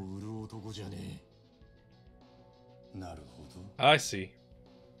brother. I see.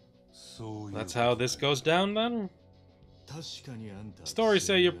 That's how this goes down, then? Stories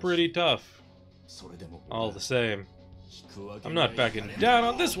say you're pretty tough. All the same, I'm not backing down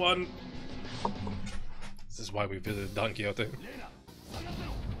on this one! This is why we visited Don Quixote.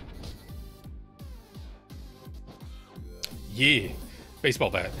 Yeah!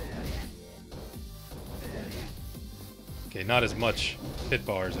 Baseball bat. Okay, not as much hit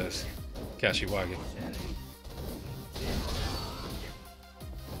bars as Kashiwagi.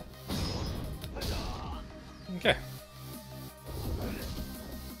 Okay.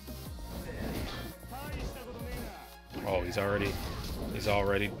 Oh, he's already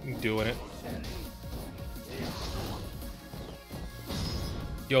doing it.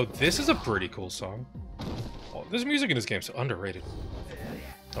 Yo, this is a pretty cool song. Oh, this music in this game's so underrated.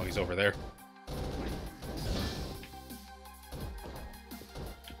 Oh, he's over there.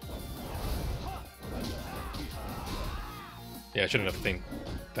 Yeah, I shouldn't have think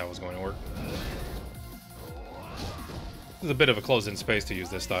that was going to work. This is a bit of a closed-in space to use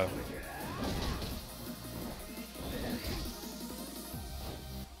this style.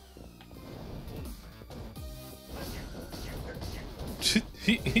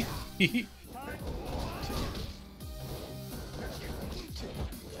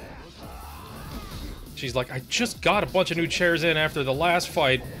 She's like, I just got a bunch of new chairs in after the last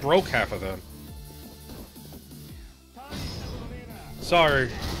fight broke half of them.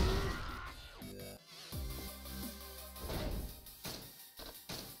 Sorry.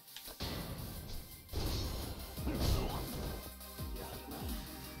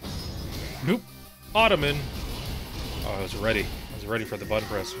 Nope. Ottoman. Oh, I was ready. I was ready for the button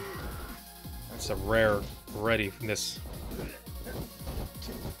press. That's a rare readiness.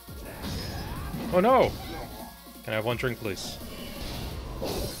 Oh no! Can I have one drink, please?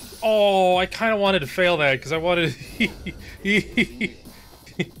 Oh, I kind of wanted to fail that because I wanted.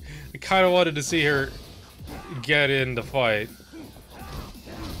 I kind of wanted to see her get in the fight.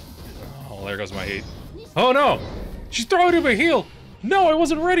 Oh, there goes my heat. Oh no! She's throwing him a heel! No, I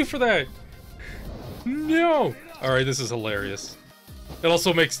wasn't ready for that! No! Alright, this is hilarious. It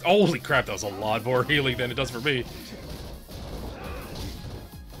also makes... Holy crap, that was a lot more healing than it does for me.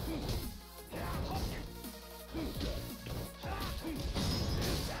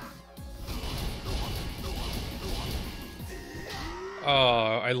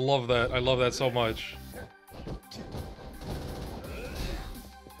 Oh, I love that. I love that so much.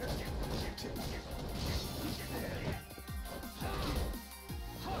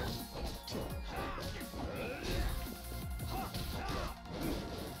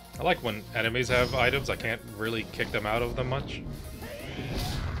 I like when enemies have items, I can't really kick them out of them much.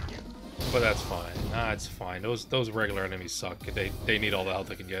 But that's fine. Nah, it's fine. Those regular enemies suck. They need all the health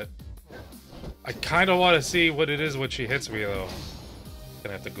they can get. I kind of want to see what it is when she hits me, though.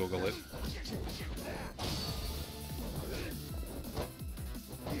 Gonna have to Google it.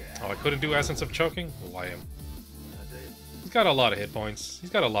 Oh, I couldn't do Essence of Choking? Why him? He's got a lot of hit points. He's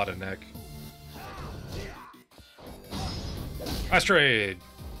got a lot of neck. Astray!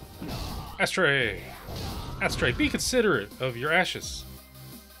 Astray! Astray, be considerate of your ashes.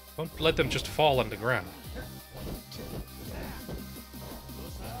 Don't let them just fall on the ground.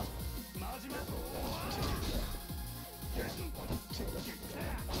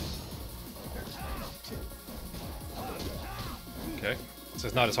 Okay. So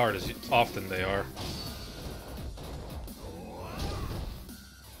it's not as hard as often they are.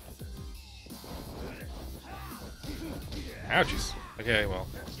 Ouchies. Okay, well,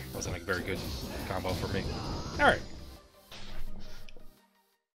 wasn't a very good combo for me. Alright.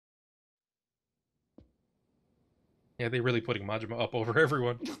 Yeah, they're really putting Majima up over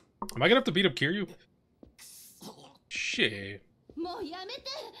everyone. Am I gonna have to beat up Kiryu? Shit.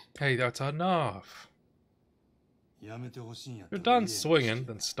 Hey, that's enough. You're done swinging,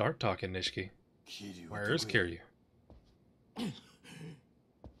 then start talking, Nishiki. Where's Kiryu? Is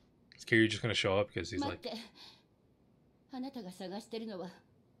Kiryu just gonna show up because he's like...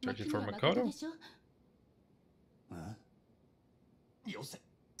 Searching for Makoto?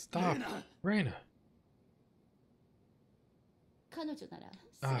 Stop, Reina.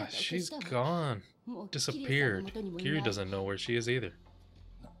 Ah, she's gone. Disappeared. Kiryu doesn't know where she is either.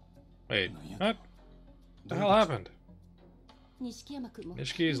 Wait, what? What the hell happened?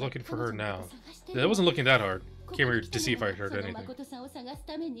 Nishiki is looking for her now. That wasn't looking that hard. Came here to see if I heard anything.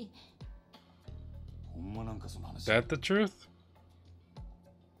 That the truth?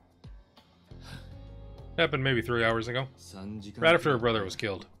 Happened maybe 3 hours ago. Right after her brother was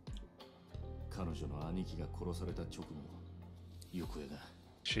killed.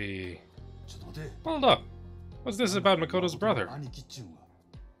 She... Hold up. What's this about Makoto's brother?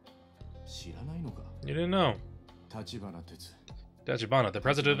 You didn't know. Tachibana, the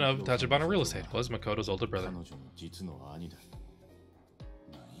president of Tachibana Real Estate, was Makoto's older brother.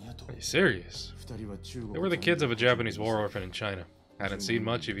 Are you serious? They were the kids of a Japanese war orphan in China. Hadn't seen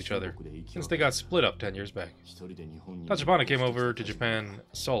much of each other since they got split up 10 years back. Tachibana came over to Japan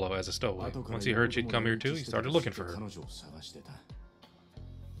solo as a stowaway. Once he heard she'd come here too, he started looking for her.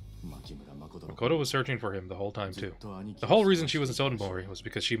 Makoto was searching for him the whole time too. The whole reason she was in Sotenbori was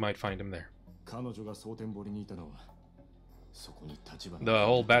because she might find him there. The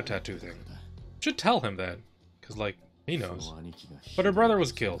whole bat tattoo thing. Should tell him that, because, like, he knows. But her brother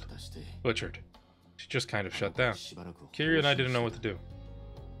was killed. Butchered. She just kind of shut down. Kiryu and I didn't know what to do.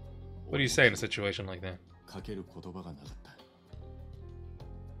 What do you say in a situation like that?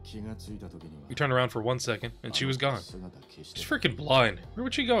 We turned around for 1 second, and she was gone. She's freaking blind. Where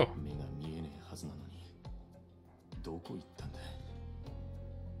would she go?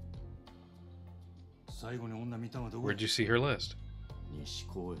 Where'd you see her last?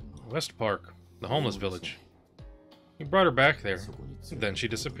 West Park, the homeless village. He brought her back there, then she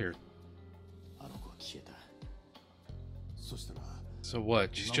disappeared. So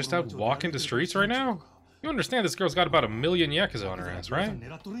what, she's just out walking the streets right now? You understand this girl's got about 1 million Yakuza on her ass, right?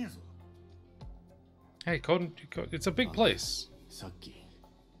 Hey, it's a big place.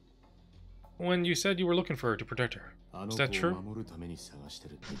 When you said you were looking for her to protect her, is that true?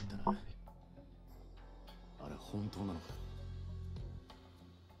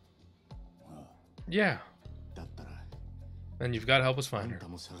 Yeah. Then you've got to help us find her.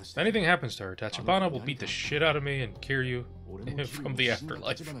 If anything happens to her, Tachibana will beat the shit out of me and Kiryu from the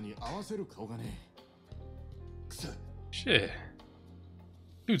afterlife. Shit.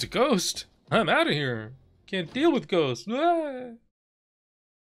 Dude's a ghost. I'm out of here. Can't deal with ghosts. Ah.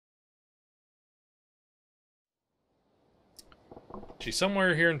 She's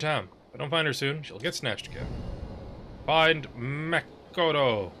somewhere here in town. If I don't find her soon, she'll get snatched again. Find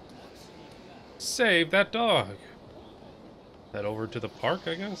Makoto. Save that dog. Head over to the park,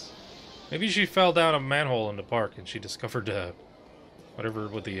 I guess? Maybe she fell down a manhole in the park and she discovered whatever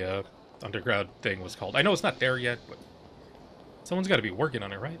what the underground thing was called. I know it's not there yet, but someone's got to be working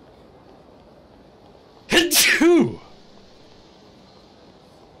on it, right? Hit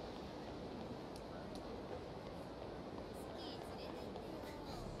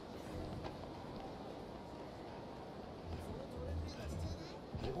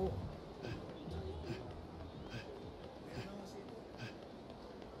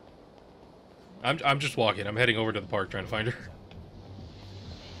I'm just walking. I'm heading over to the park trying to find her.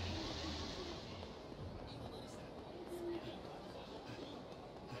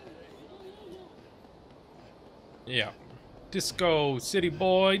 Yeah. Disco City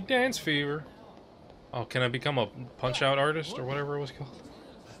Boy Dance Fever. Oh, can I become a punch-out artist or whatever it was called?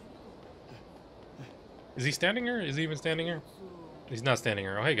 Is he standing here? Is he even standing here? He's not standing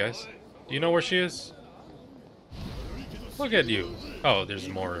here. Oh, hey guys. Do you know where she is? Look at you. Oh, there's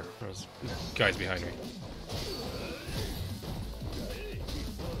more. There's guys behind me.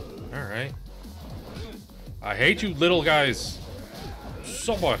 Alright. I hate you little guys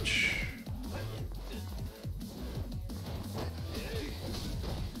so much.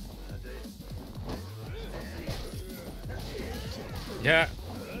 Yeah.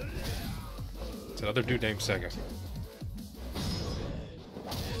 It's another dude named Sega.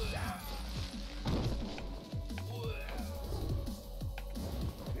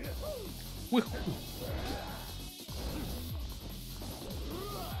 Woo.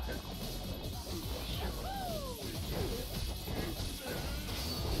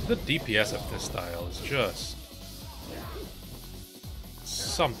 The DPS of this style is just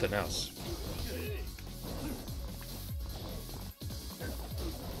something else.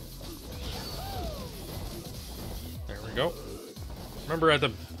 There we go. Remember at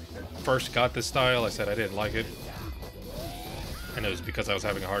the first got this style, I said I didn't like it. And it was because I was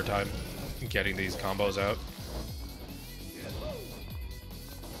having a hard time getting these combos out.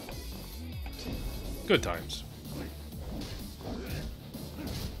 Good times.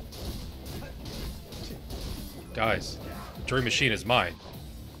 Guys, the Dream Machine is mine.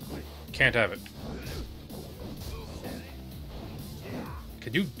 Can't have it.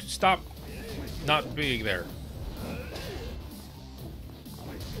 Could you stop not being there?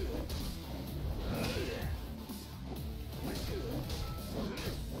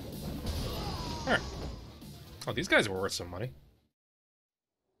 Alright. Oh, these guys were worth some money.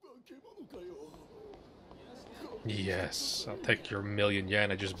 Yes, I'll take your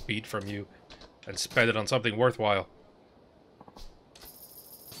 $1,000,000 I just beat from you and spend it on something worthwhile.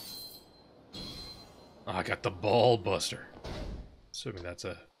 Oh, I got the ball buster. Assuming that's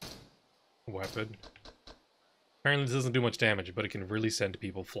a weapon. Apparently this doesn't do much damage, but it can really send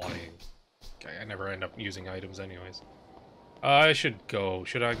people flying. Okay, I never end up using items anyways. I should go.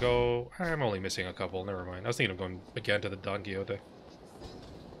 Should I go? I'm only missing a couple. Never mind. I was thinking of going again to the Don Quixote.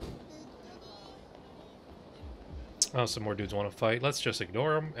 Oh, some more dudes want to fight. Let's just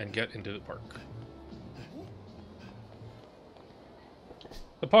ignore them and get into the park.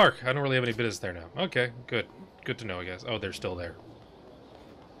 The park! I don't really have any business there now. Okay, good. Good to know, I guess. Oh, they're still there.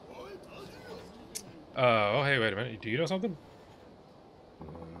 Oh, hey, wait a minute. Do you know something?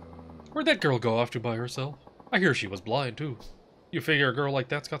 Where'd that girl go off to by herself? I hear she was blind, too. You figure a girl like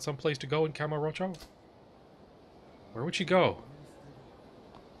that's got some place to go in Kamurocho? Where would she go?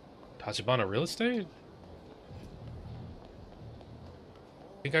 Tachibana Real Estate?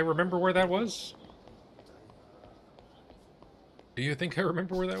 Think I remember where that was? Do you think I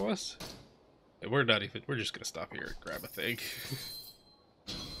remember where that was? We're not even... We're just gonna stop here and grab a thing.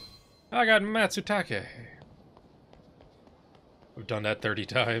 I got Matsutake. We've done that 30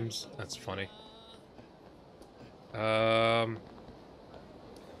 times. That's funny. You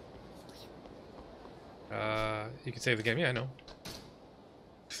can save the game. Yeah, I know.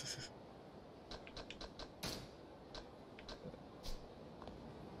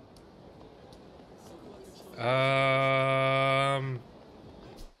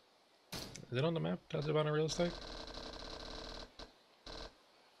 Is it on the map? Tachibana Real Estate?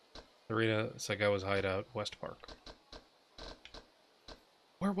 Arena Sagawa's hideout, West Park.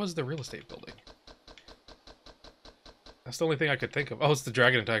 Where was the real estate building? That's the only thing I could think of. Oh, it's the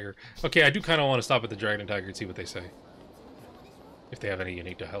Dragon and Tiger. Okay, I do kind of want to stop at the Dragon and Tiger and see what they say. If they have any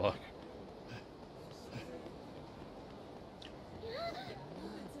unique dialogue.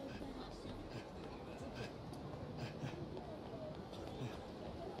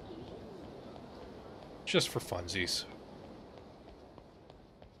 Just for funsies.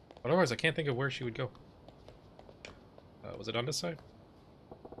 Otherwise, I can't think of where she would go. Was it on this side?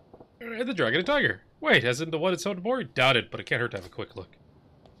 The Dragon and Tiger. Wait, as in the one at Sonobori? Doubt it, but it can't hurt to have a quick look.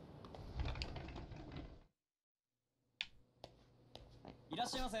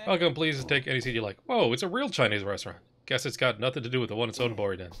 Welcome, please take any seat you like. Whoa, it's a real Chinese restaurant. Guess it's got nothing to do with the one at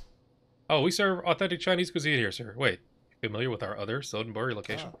Sonobori then. Oh, we serve authentic Chinese cuisine here, sir. Wait, familiar with our other Sonobori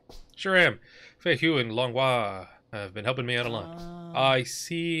location? Sure am. Fei Hu and Longhua have been helping me out a lot. I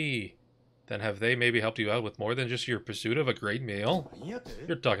see. Then have they maybe helped you out with more than just your pursuit of a great meal?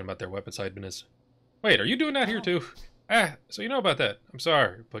 You're talking about their weapon side business. Wait, are you doing that here too? Ah, so you know about that. I'm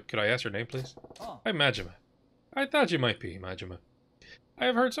sorry, but could I ask your name, please? I'm Majima. I thought you might be, Majima. I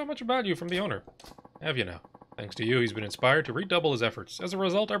have heard so much about you from the owner. Have you now? Thanks to you, he's been inspired to redouble his efforts. As a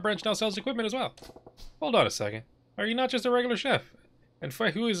result, our branch now sells equipment as well. Hold on a second. Are you not just a regular chef? And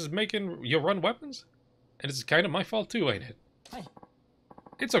Fei Hu is making you run weapons? And it's kind of my fault too, ain't it?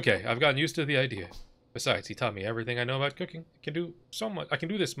 It's okay. I've gotten used to the idea. Besides, he taught me everything I know about cooking. I can do so much. I can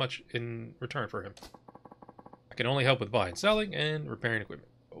do this much in return for him. I can only help with buying, selling, and repairing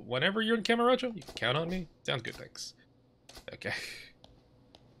equipment. But whenever you're in Kamurocho, you can count on me. Sounds good, thanks. Okay.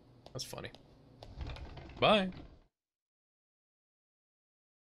 That's funny. Bye.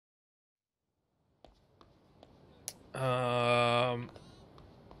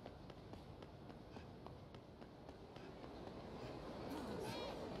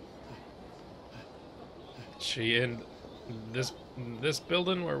 She in this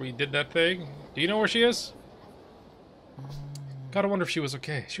building where we did that thing? Do you know where she is? Gotta wonder if she was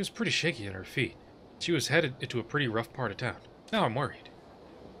okay. She was pretty shaky on her feet. She was headed into a pretty rough part of town. Now I'm worried.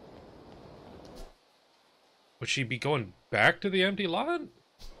 Would she be going back to the empty lot?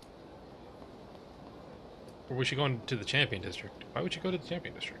 Or was she going to the Champion District? Why would she go to the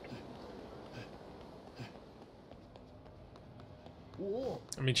Champion District?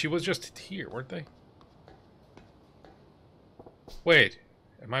 I mean, she was just here, weren't they? Wait,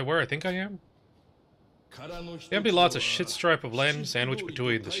 am I where I think I am? The empty lot's a shit stripe of land sandwiched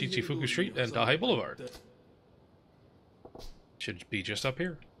between the Shichifuku Street and Dahai Boulevard. Should be just up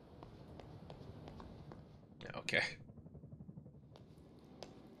here. Okay.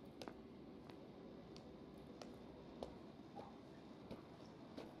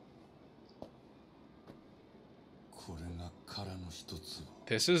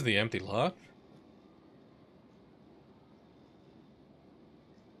 This is the empty lot?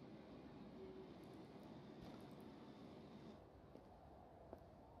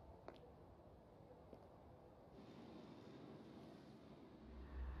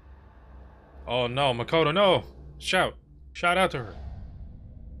 Oh no, Makoto, no! Shout! Shout out to her.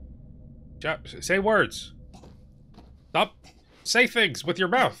 Shout, say words. Stop. Say things with your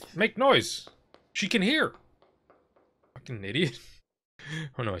mouth. Make noise. She can hear. Fucking idiot.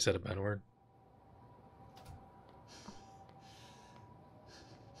 Oh no, I said a bad word.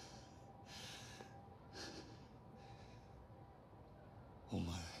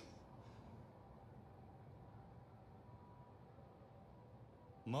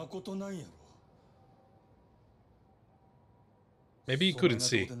 Maybe you couldn't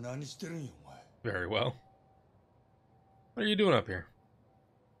see very well. What are you doing up here?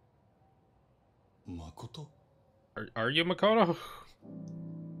 Are you Makoto?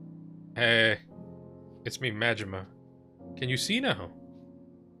 Hey, it's me, Majima. Can you see now?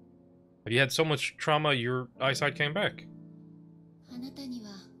 Have you had so much trauma your eyesight came back?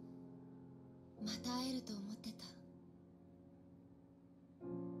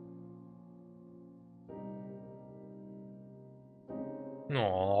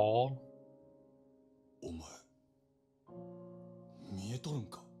 Aww.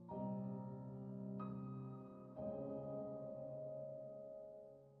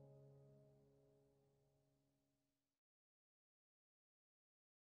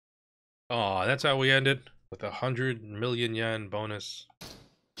 Aw, that's how we ended. With 100 million yen bonus.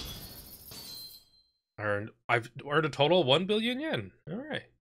 I've earned a total 1 billion yen. Alright.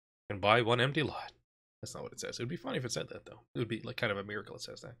 Can buy one empty lot. That's not what it says. It would be funny if it said that, though. It would be like kind of a miracle it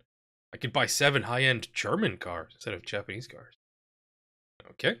says that. I could buy 7 high-end German cars instead of Japanese cars.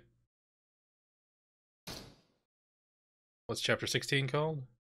 Okay. What's chapter 16 called?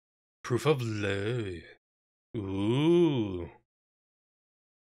 Proof of love. Ooh.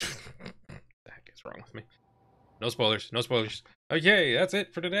 The heck is wrong with me? No spoilers. No spoilers. Okay, that's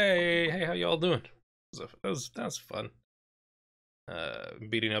it for today. Hey, how y'all doing? That was fun.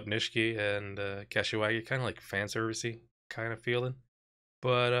 Beating up Nishiki and Kashiwagi, kind of like fan servicey kind of feeling.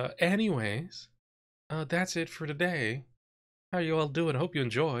 But anyways, that's it for today. How you all doing? I hope you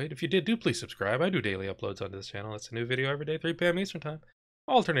enjoyed. If you did, do please subscribe. I do daily uploads onto this channel. It's a new video every day, 3 p.m. Eastern Time.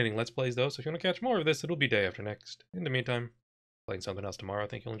 Alternating Let's Plays, though, so if you want to catch more of this, it'll be day after next. In the meantime, playing something else tomorrow I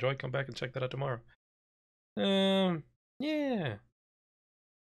think you'll enjoy. Come back and check that out tomorrow. Yeah.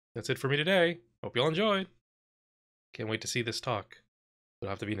 That's it for me today. Hope you all enjoyed. Can't wait to see this talk.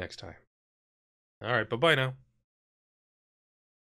 It'll have to be next time. Alright, bye-bye now.